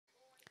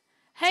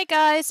Hey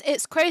guys,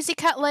 it's Crazy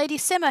Cat Lady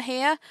Simmer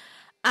here,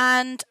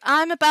 and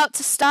I'm about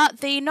to start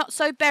the Not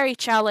So Berry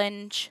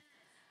Challenge.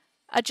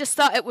 I just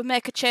thought it would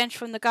make a change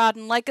from the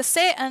Garden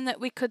Legacy and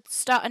that we could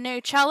start a new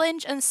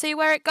challenge and see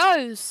where it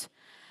goes.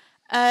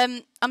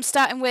 I'm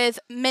starting with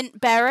Mint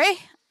Berry,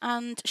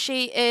 and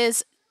she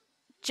is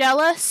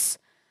jealous,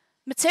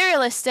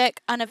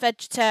 materialistic, and a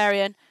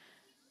vegetarian.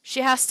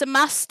 She has to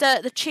master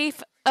the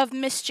Chief of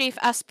Mischief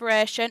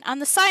aspiration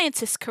and the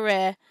Scientist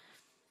career.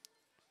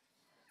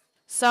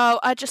 So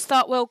I just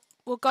thought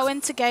we'll go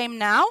into game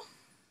now.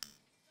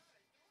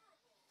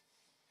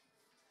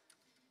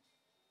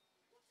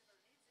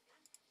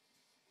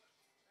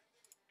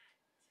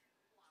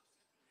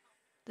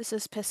 This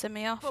is pissing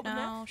me off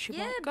now. She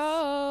won't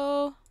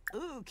go.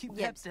 Ooh, keep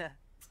Pepta.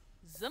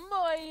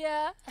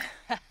 Zamoya.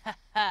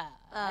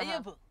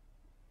 Ayabu.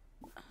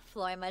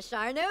 Floy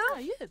Masharnu.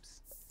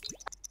 Ayibs.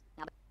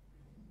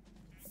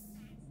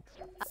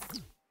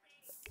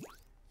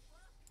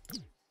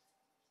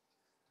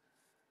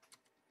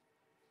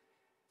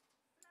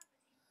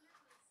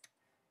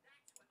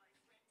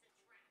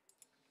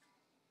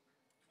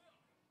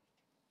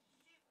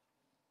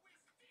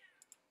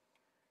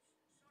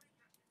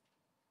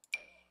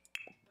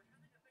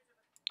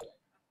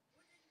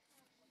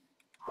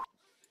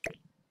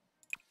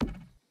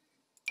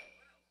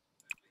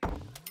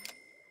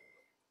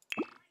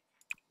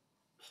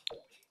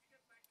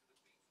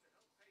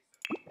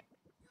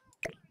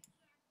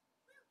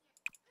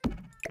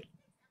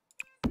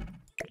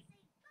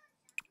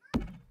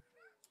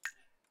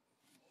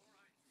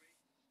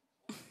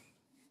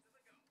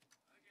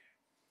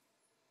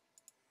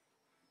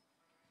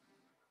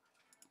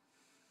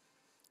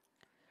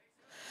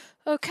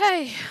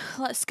 Okay,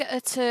 let's get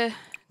her to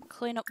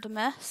clean up the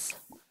mess.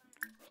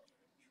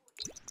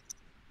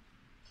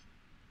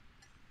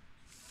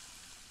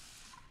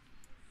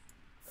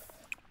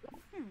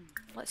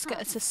 Let's get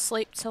her to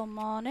sleep till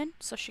morning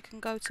so she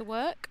can go to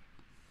work.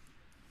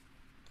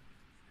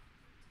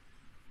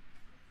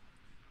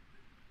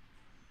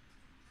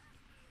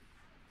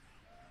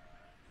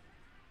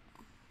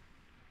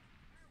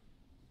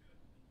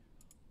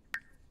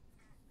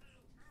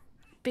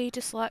 Be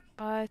disliked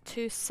by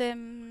 2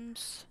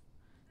 Sims.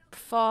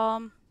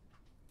 Perform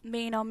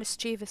mean or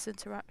mischievous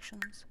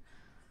interactions.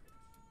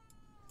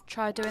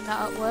 Try doing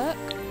that at work.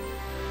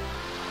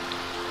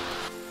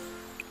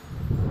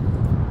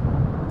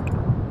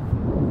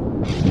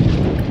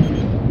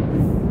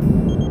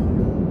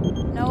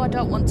 No, I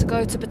don't want to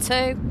go to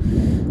Batu.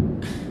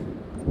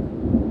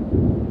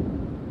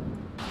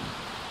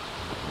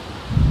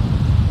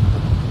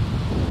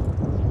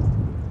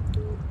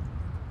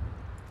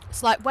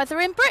 It's like weather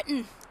in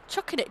Britain,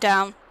 chucking it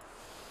down.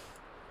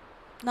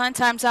 9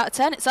 times out of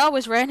 10, it's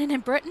always raining in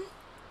Britain.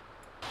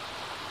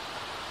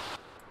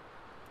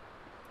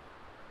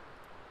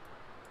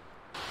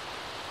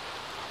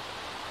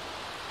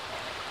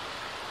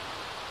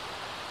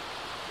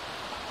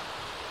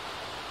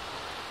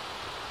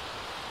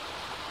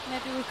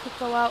 Maybe we could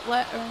go out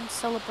later and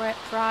celebrate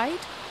Pride.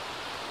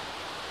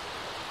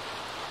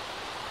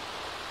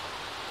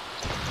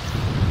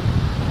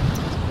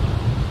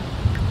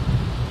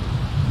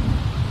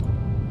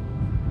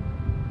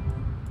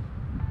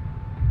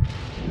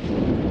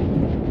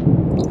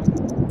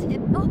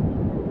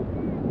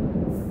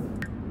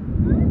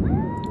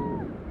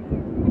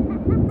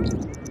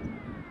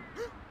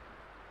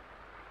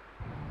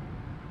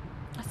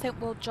 I think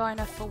we'll join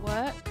her for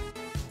work.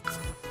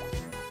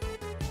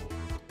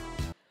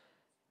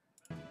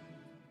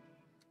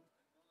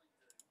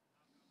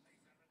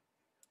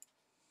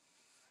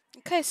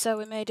 Okay, so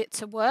we made it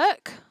to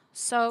work.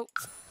 So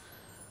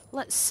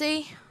let's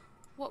see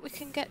what we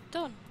can get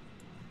done.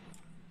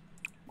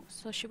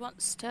 So she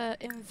wants to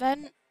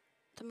invent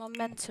the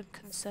momentum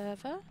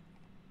conserver.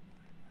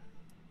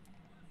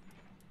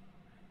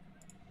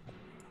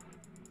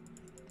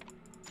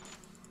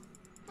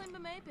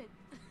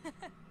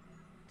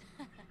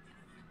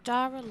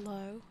 Dara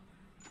Lowe.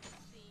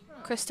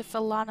 Christopher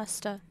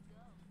Lannister.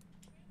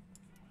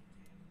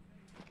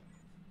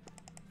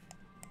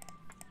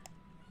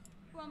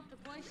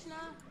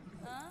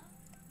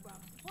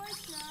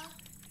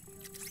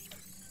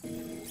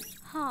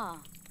 Huh.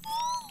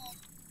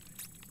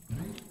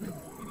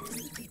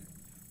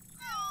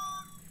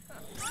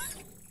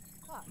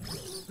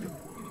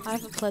 I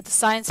haven't played the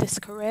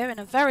Scientist career in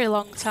a very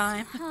long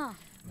time.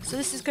 So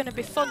this is going to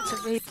be fun to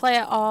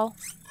replay it all.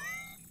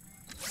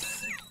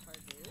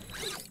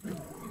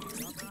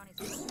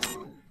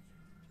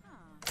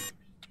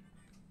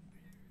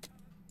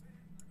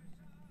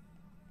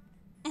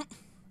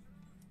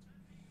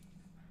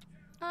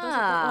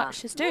 Doesn't look like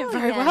she's doing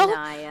very well.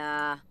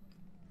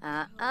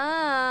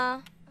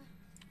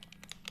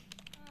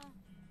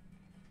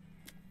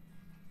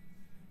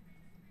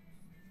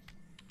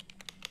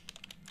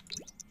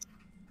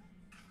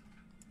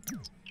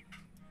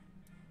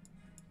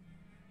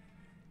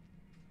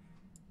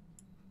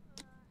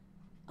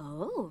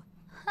 Oh,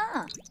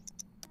 huh.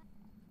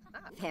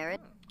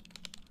 Parrot.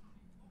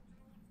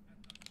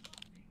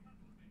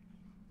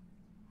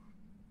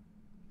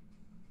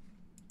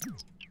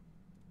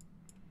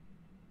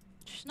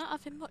 She's not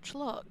having much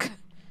luck.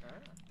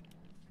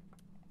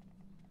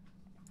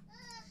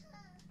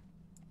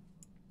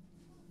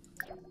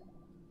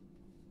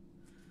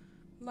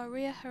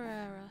 Maria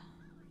Herrera.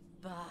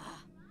 Bah.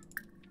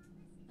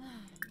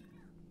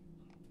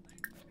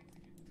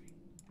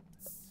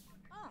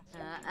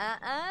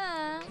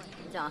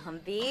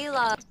 Don't be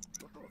love.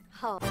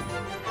 Oh.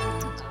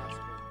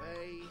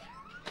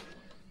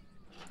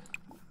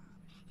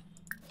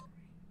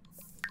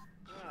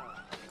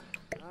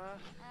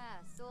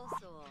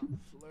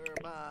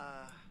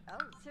 Oh,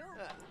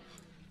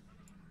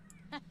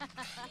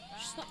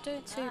 She's not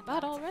doing too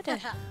bad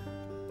already.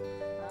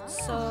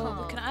 So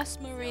we can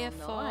ask Maria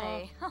for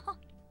a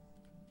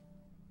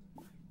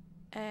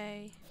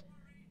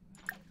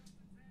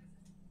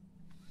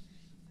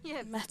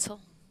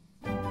metal.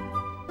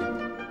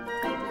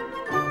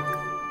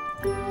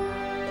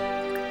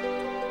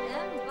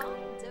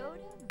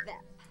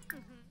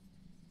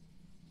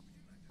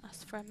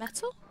 Ask for a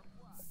metal.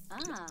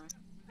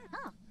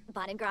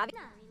 Bottom gravity.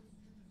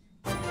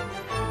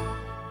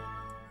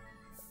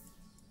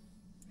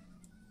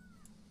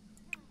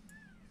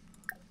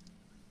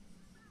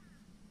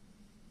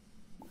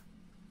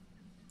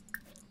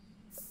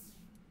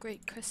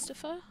 Great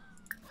Christopher.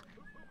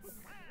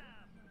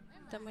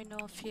 Then we know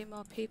a few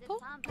more people.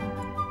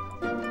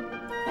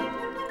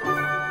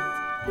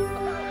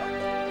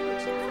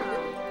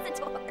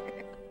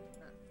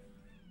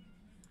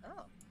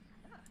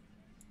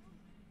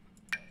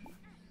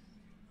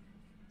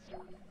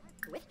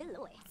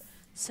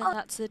 Send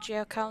that to the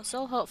Geo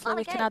Council. Hopefully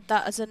we can add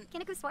that as an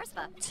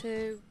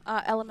to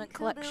our element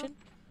collection.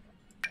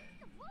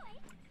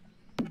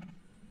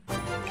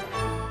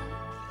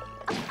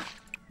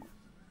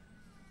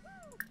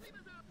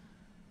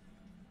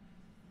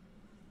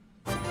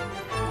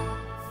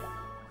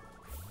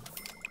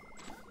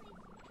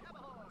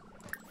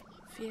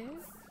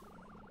 Few.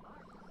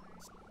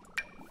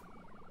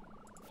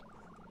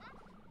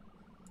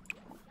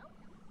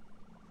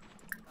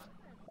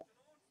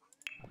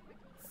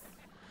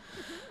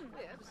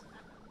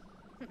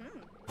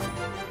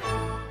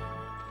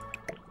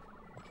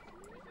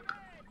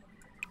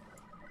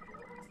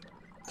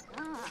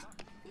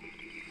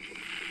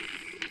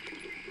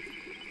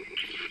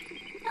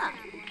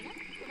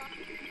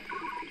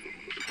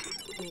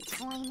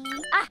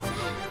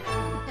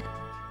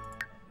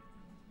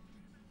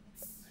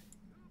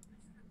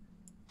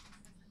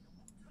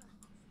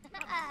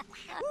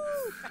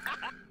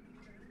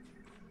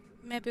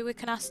 Maybe we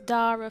can ask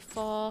Dara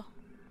for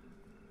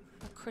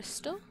a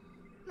crystal.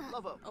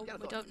 Oh,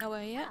 we don't know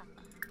her yet.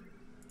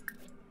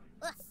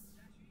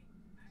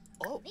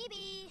 Oh.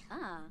 Baby.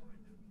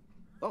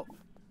 Oh.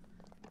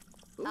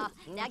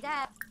 Dag.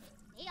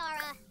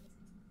 Yara.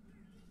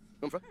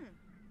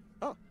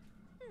 Oh.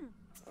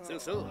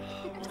 So.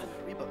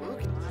 Reba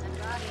Ook.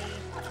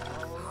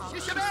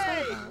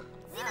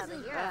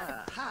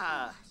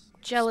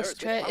 Jealous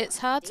trait. It's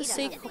hard to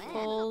see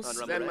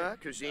couples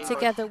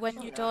together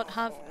when you don't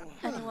have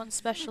anyone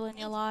special in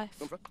your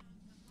life.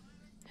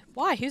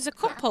 Why? Who's a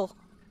couple?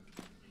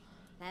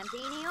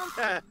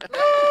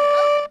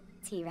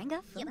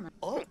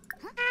 Oh.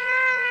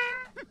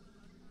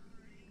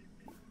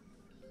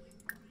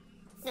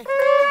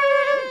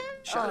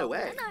 Shot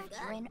away.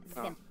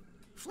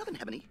 Flippin'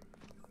 Hebony.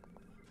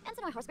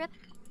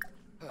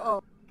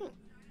 Oh.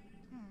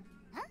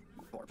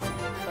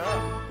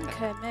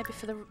 Okay, maybe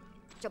for the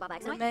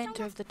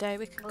remainder of the day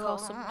we can call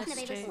some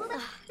mischief.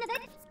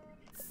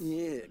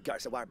 Yeah,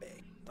 Garza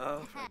Warbe.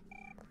 Oh.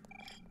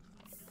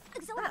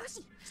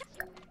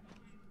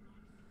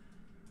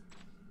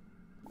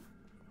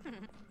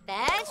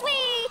 That's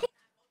sweet.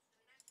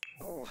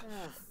 Oh.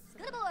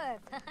 Good boy.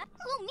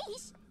 Oh,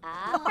 Mish.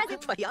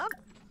 Payam.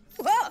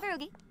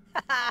 Verugi.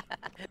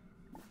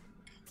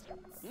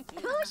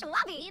 Push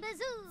Wabi.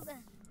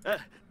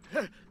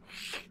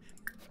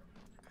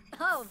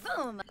 Oh,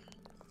 boom.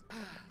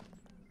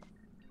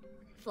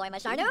 Floy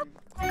Masharno.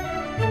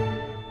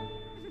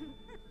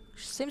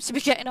 She seems to be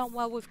getting on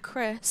well with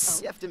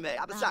Chris.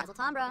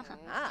 Tombra.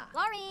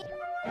 Laurie.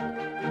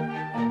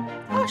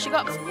 Oh, she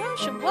got a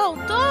promotion. Well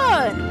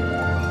done.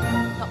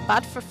 Not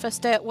bad for a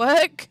first day at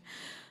work.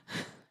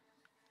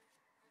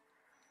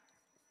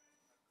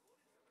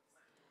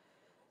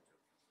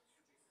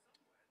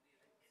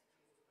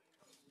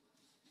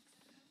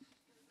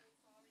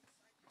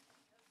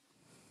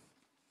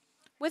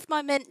 With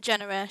my mint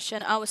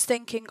generation, I was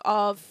thinking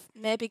of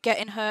maybe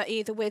getting her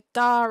either with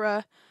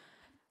Dara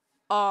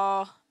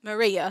or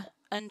Maria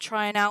and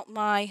trying out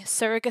my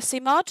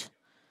surrogacy mod,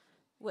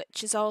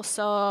 which is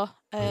also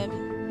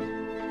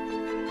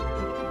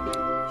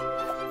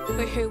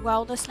Woohoo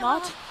Wellness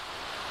mod. I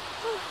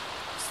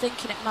was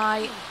thinking it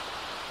might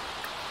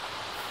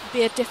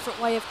be a different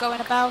way of going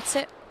about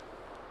it.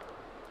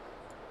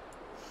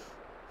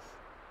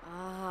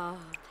 Oh,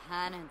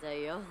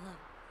 Panadayola.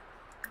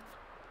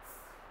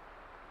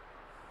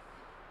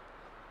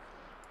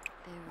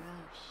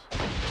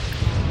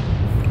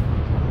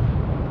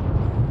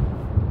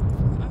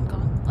 I'm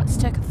gone. Let's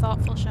take a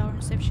thoughtful shower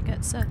and see if she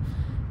gets a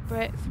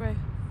breakthrough.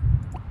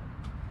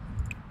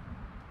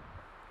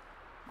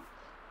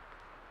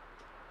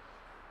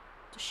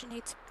 she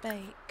need to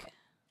bake?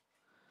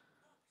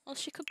 Well,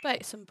 she could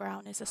bake some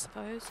brownies, I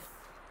suppose.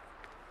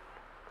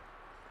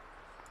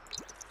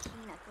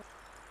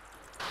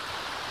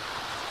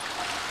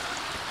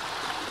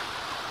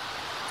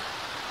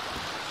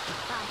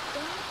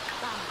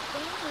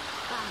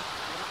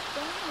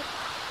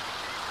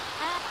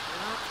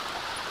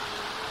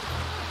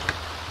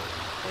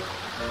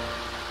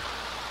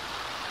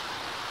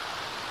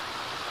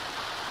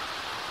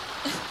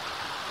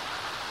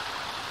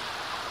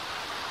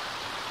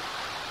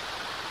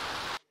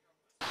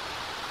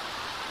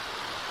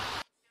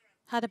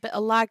 Had a bit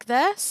of lag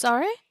there,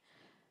 sorry.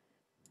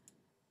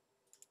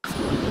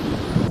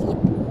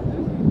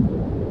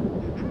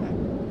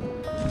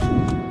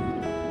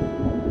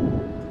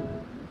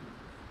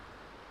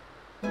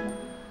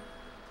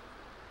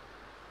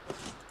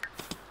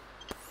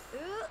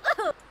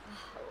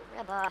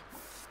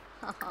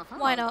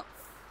 Why not?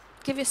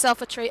 Give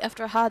yourself a treat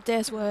after a hard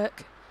day's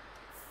work.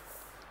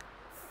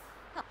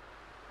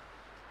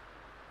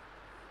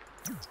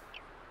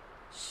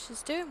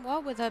 She's doing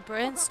well with her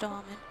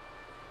brainstorming.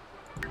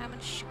 How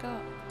many she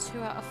got? 2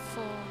 out of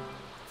 4.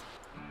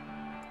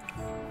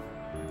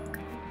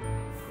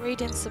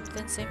 Reading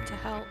something seemed to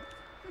help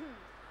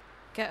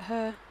get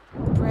her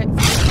breakthrough.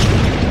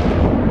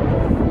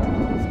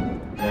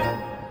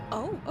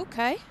 Oh,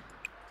 okay.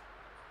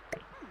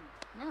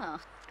 No.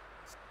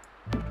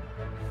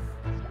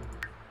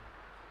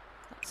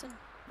 That's an...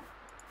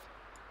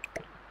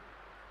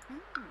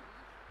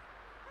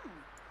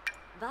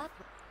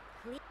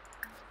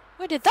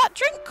 Where did that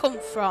drink come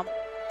from?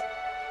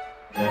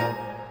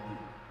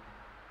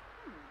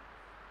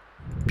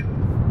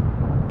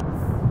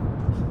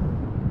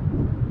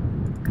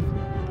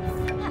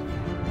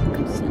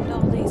 Send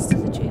all these to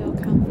the Geo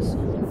Council.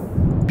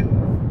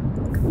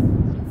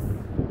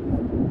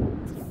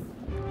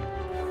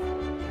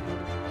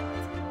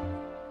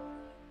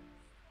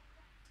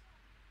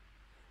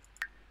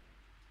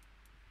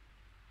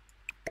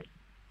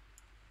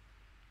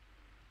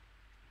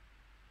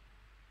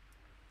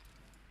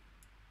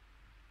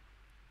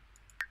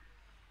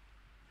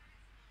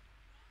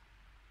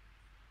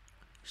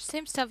 She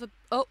seems to have a...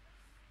 Oh!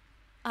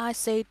 I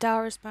see,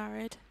 Dara's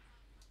married.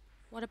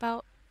 What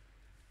about...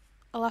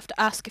 I'll have to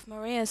ask if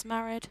Maria's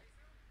married.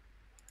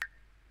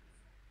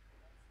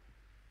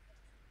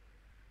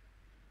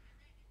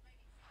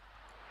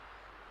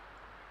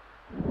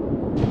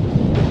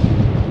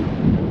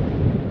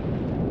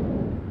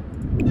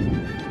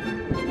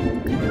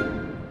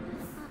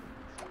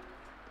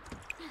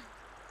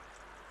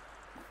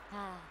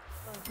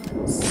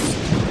 Let's have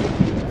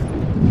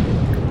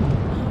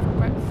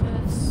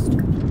breakfast.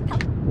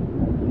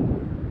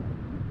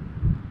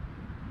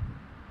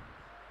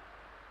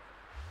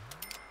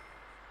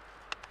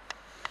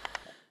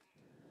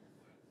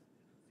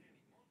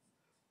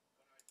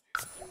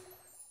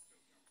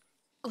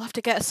 I'll have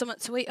to get her something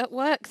to eat at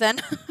work then.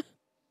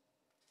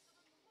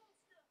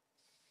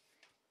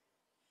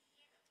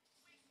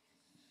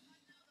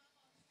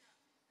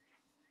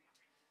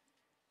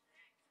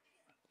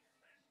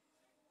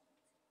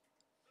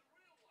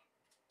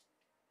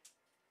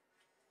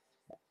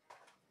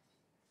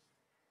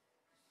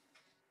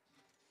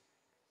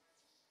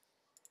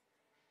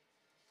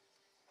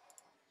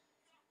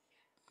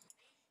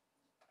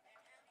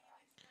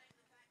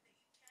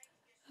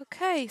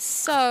 Okay,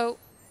 so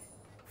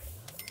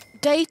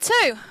day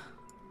 2.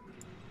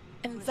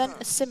 Invent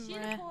a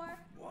simrie.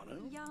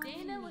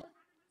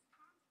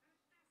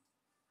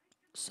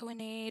 So we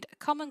need a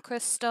common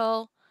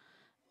crystal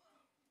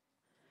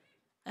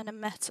and a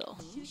metal.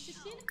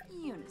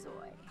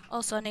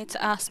 Also, I need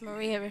to ask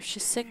Maria if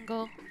she's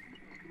single.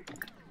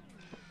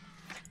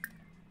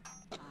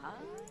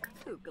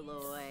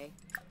 Kukaloy.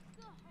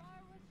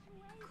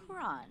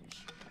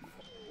 Crunch.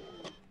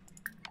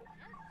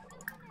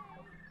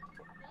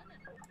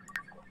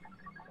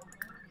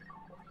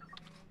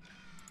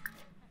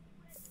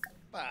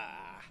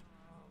 Bah.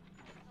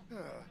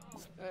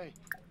 Hey.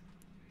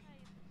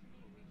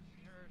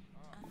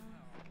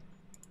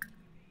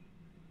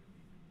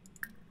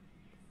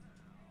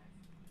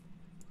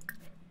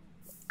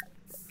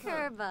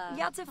 Curva.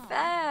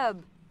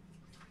 Yatafab.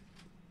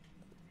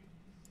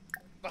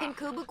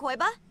 Kinkubu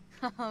Koiba?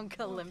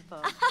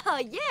 Kalimpo.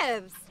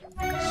 Yibs.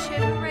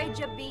 Shimray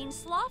Jabeen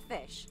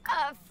Slawfish.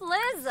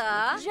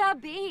 Flizza.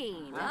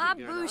 Jabeen.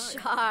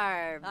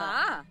 Busharb.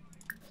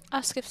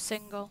 Ask if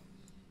single.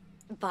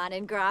 Bon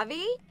and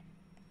Gravi?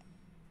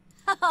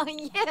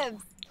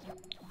 Yibs.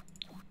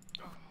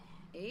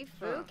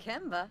 Ifu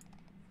Kimba.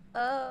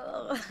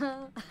 Oh.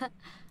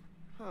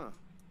 Huh.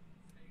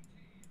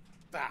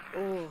 Bah.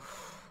 Ooh.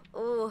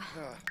 Ooh.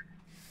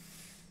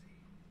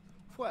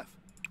 Fwef.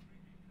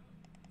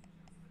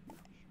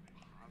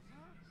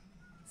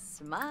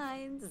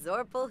 Smine,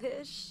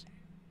 Zorpelhish.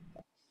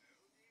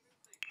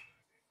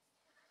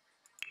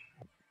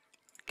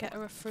 Get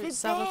her a fruit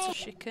salad so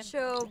she can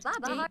Show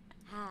Baba. eat.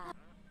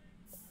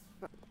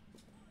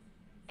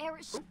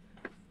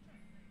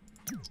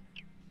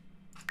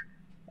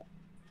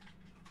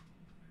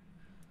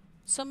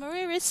 So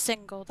Maria is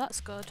single,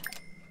 that's good.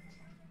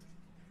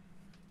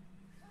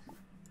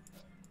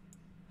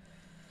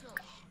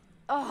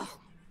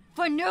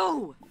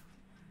 No!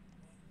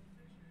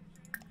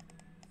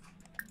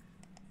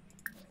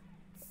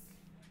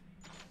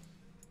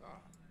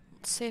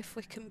 Let's see if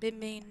we can be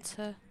mean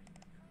to...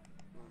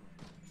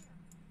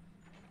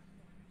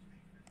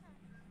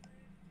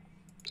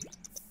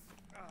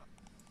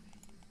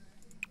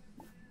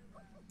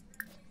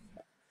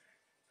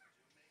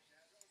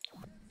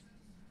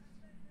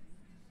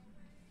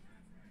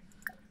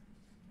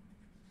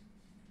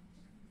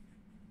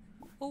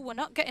 Oh, we're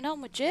not getting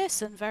on with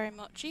Jason very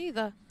much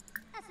either.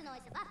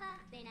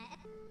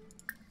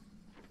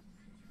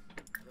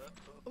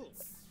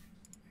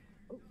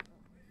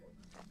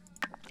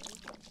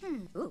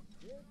 Ooh.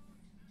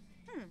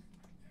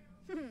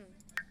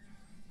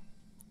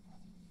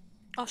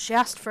 Oh, she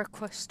asked for a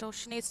crystal.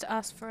 She needs to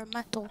ask for a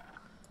metal.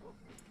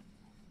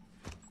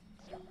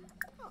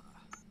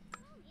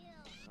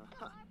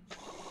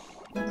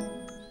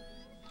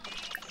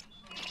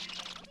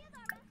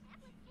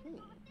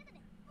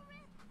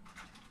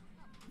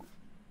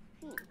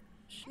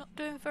 She's not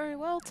doing very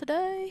well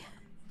today.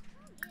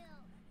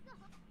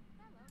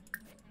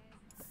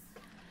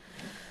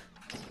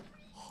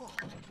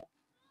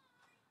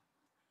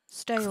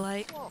 Stay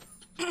late. Oh,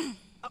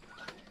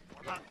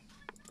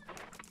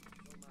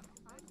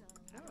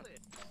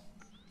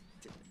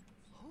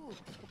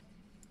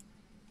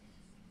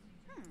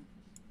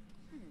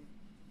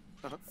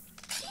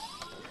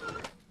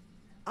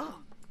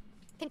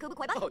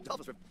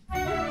 Dolphins were.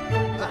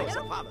 Thanks,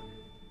 Father.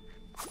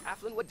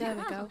 Afflin, what There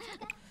we go.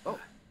 Oh.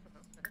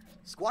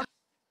 Squad.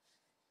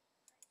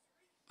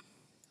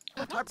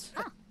 Aha!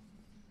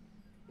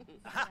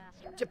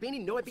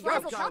 Jabini no epi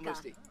Flazzle Jarl Shaka.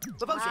 Musti.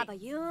 Baboshi. Baba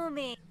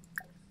Yumi.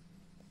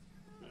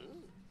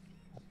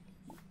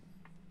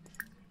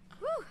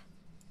 Whew.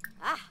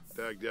 Ah,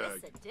 Dag,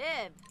 it's a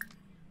dib.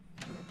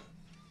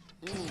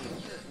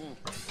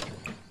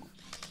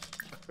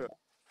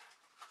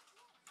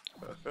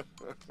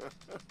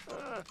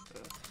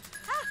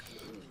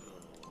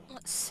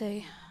 Let's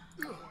see.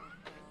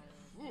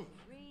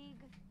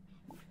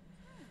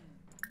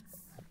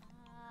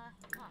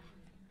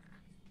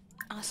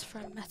 Ask for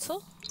a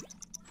metal.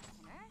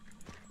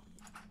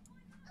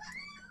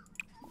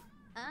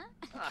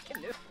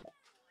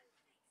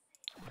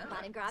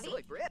 Bon and Grabby.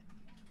 Silly Brit.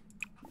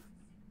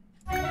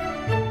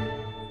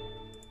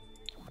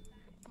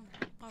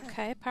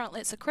 Okay,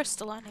 apparently it's a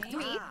crystal I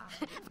need.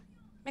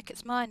 Make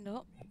its mind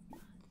up.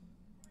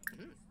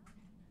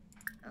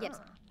 Yips.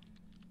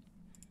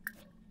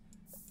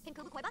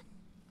 Kinkuba Koiba.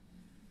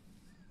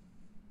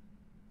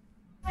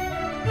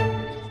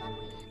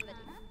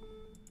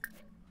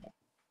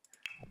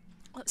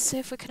 Let's see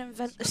if we can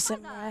invent the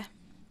simsie.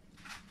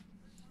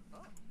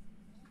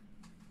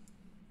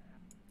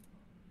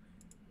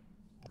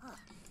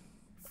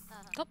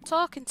 Stop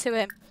talking to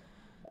him.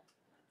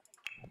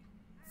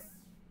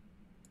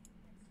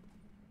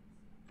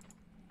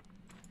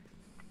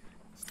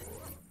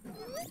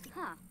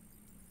 Huh.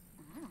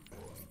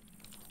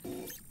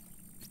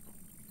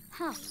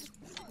 Huh.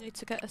 Need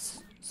to get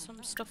us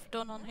some stuff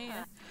done on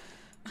here.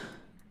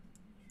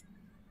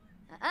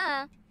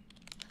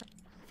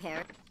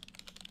 There.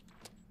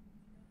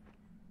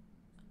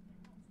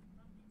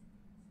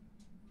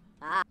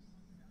 Ah.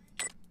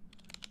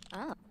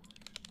 Oh.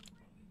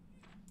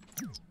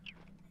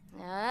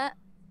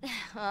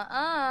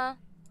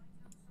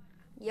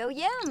 Yo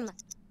yum.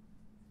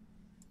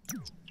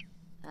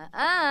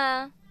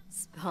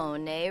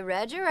 Spone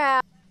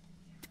Regerau.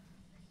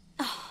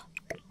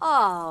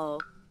 Oh.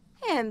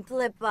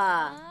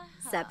 Himplipa.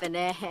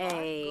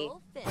 Sepane.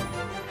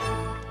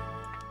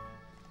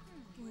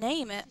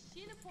 Name it.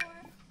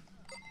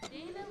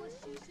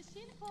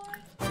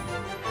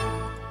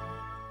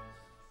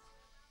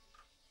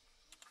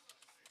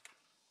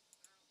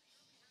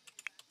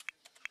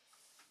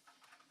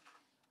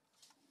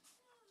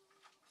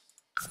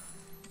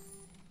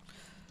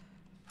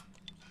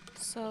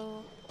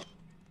 So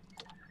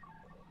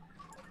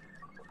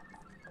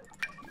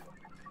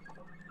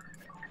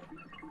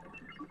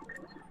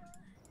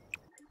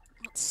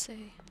let's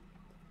see.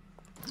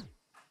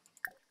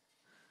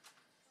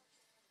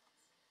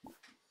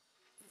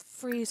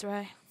 Freeze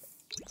ray.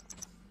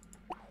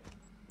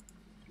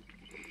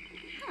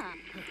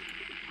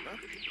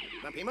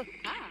 Lampima?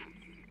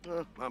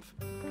 Lump.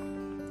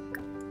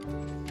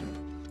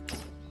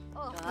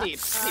 Oh. Neep.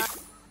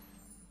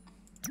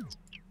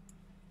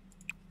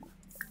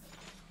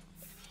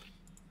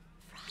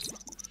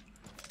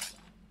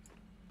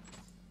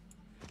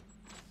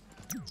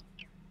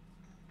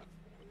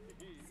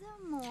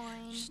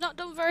 She's not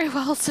done very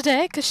well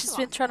today because she's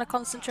been trying to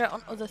concentrate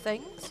on other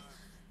things.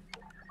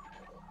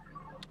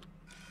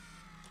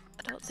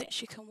 I don't think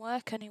she can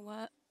work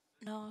anywhere.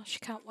 No, she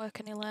can't work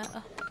any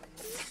later.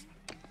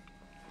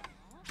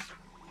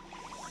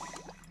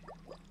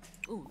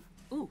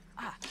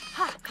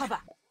 Haba.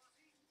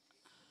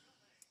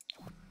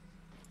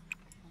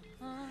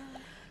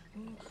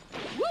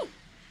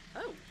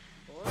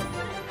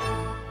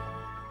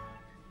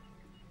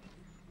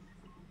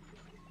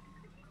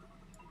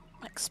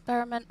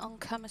 Experiment on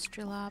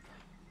chemistry lab.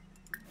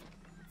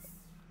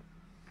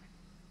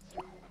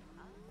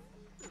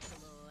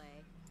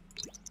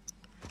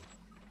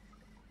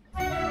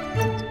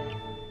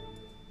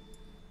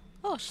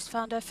 she's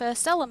found her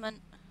first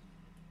element.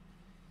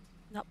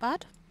 Not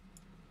bad.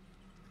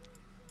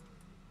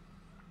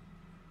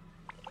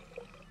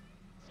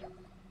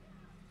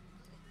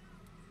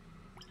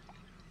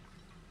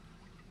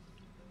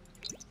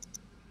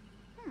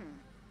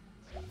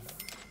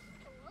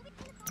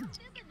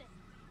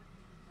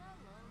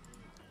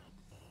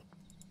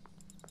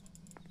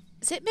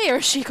 Is it me or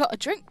has she got a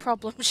drink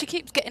problem? She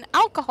keeps getting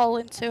alcohol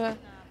into her.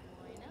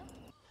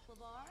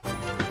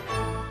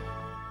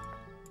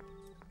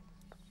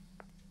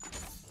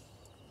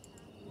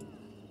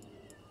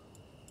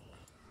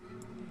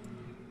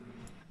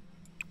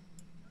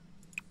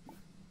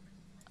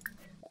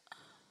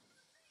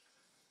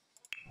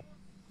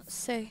 Let's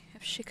see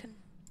if she can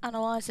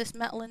analyse this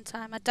metal in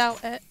time. I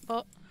doubt it,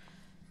 but...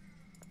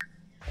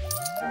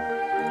 No.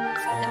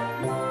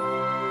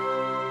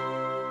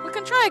 We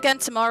can try again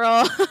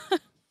tomorrow.